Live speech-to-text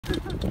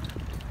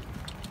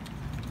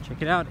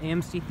Check it out,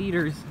 AMC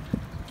Theaters.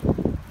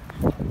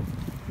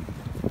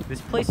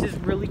 This place is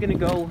really gonna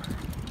go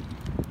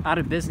out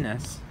of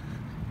business.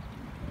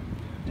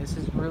 This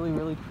is really,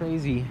 really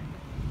crazy.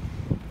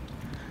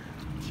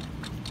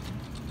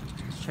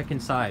 Let's check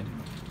inside.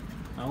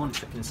 I want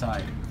to check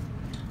inside.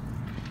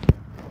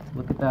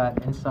 Look at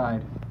that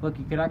inside. Look,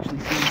 you could actually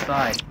see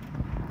inside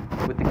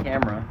with the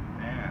camera.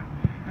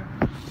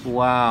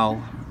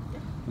 Wow.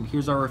 And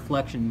here's our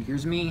reflection.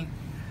 Here's me.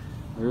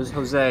 There's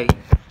Jose.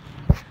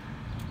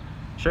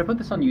 Should I put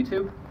this on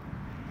YouTube?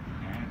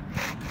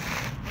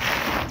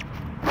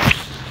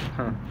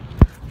 Huh.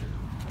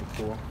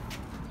 Cool.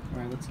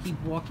 Alright, let's keep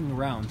walking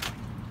around.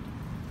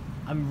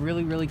 I'm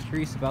really, really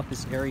curious about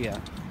this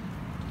area.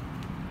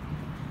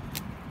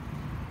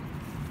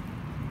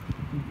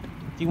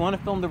 Do you want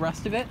to film the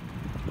rest of it?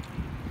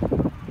 Do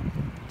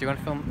you want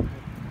to film?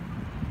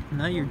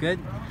 No, you're good.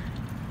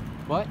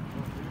 What?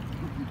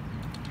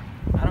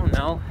 I don't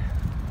know.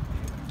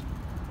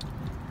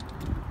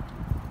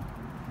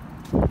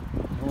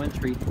 No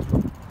entry.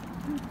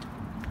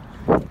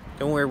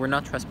 Don't worry, we're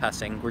not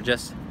trespassing. We're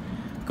just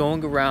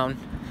going around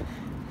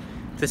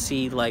to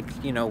see, like,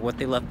 you know, what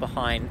they left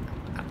behind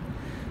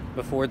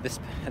before this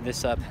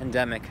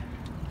pandemic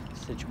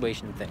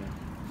situation thing.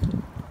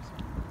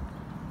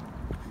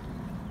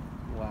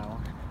 Wow.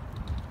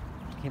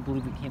 I can't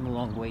believe we came a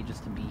long way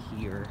just to be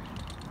here.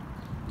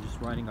 We're just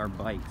riding our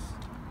bikes.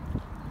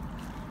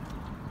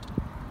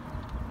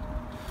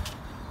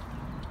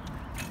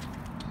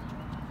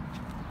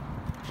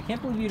 I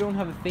can't believe you don't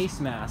have a face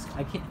mask.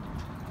 I can't.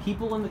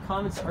 People in the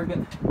comments are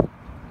gonna.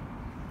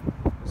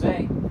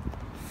 Jose,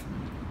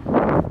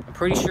 I'm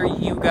pretty sure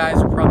you guys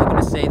are probably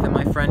gonna say that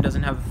my friend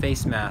doesn't have a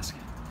face mask.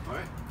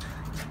 What?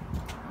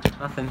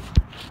 Nothing.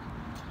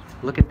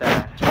 Look at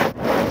that.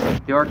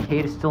 The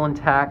arcade is still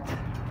intact.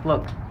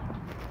 Look.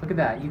 Look at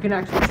that. You can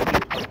actually see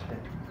it.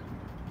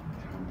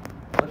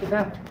 Look at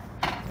that.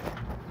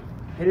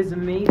 It is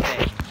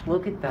amazing.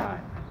 Look at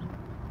that.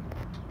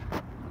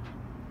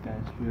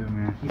 That's true,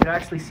 man. You can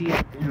actually see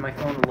it in my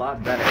phone a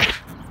lot better.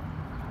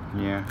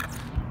 Yeah.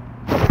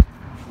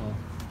 Well,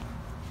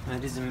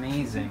 that is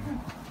amazing.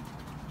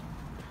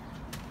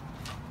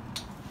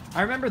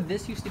 I remember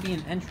this used to be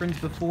an entrance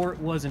before it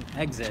was an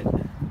exit.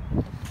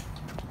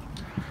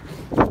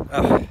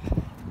 Ugh.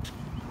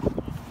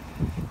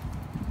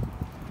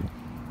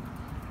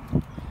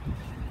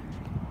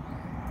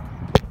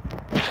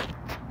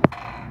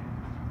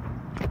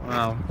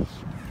 Wow.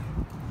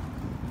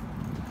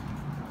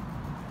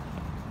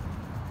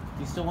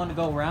 You still want to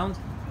go around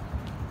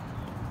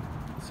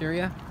this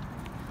area?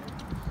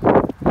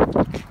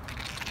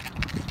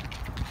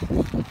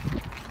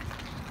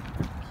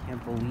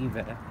 Can't believe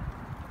it.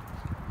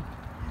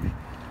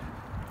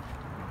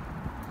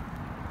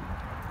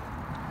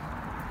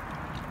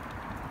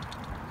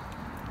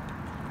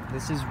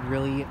 This is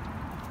really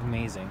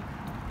amazing.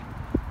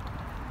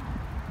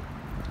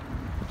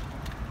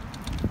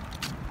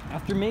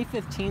 After May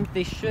 15th,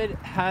 they should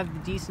have the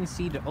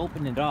decency to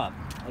open it up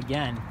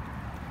again.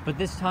 But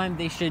this time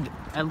they should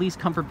at least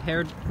come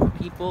prepared for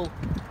people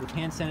with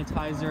hand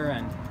sanitizer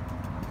and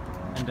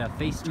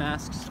face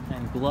masks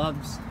and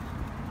gloves.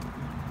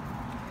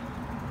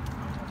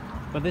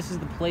 But this is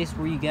the place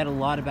where you get a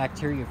lot of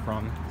bacteria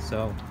from,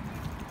 so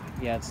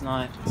yeah, it's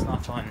not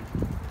fun.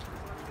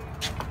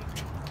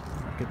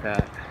 Look at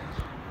that.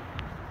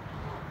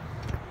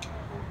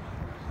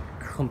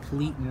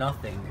 Complete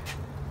nothing.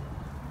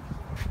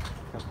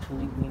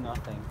 Completely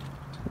nothing.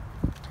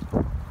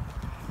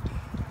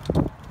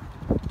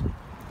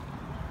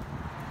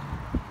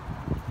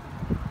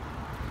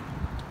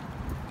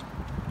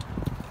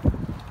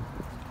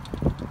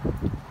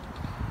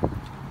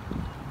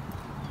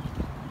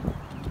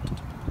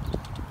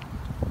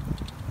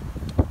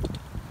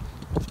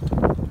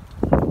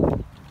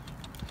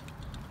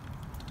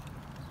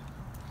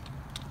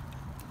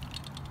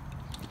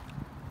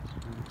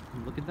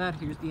 Look at that,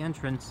 here's the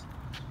entrance.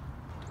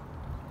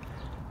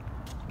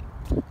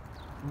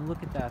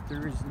 Look at that,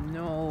 there is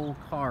no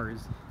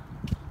cars.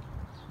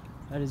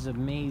 That is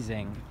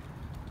amazing.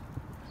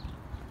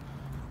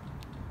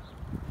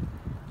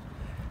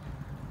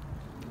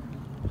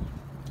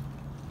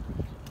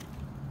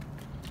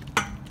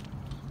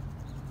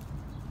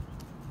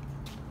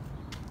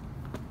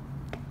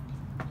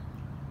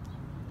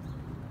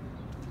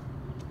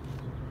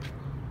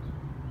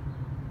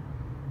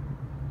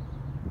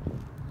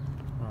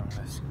 Oh,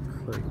 that's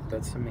great.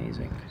 That's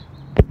amazing.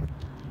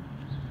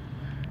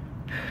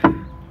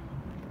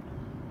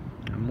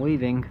 I'm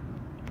leaving.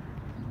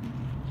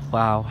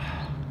 Wow.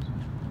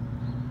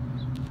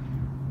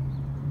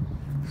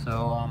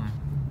 So, I'm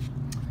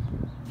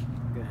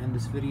gonna end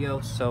this video.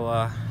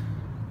 So,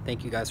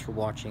 thank you guys for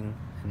watching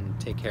and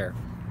take care.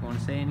 Want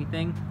to say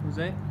anything,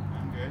 Jose?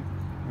 I'm good.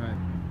 All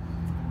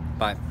right.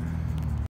 Bye.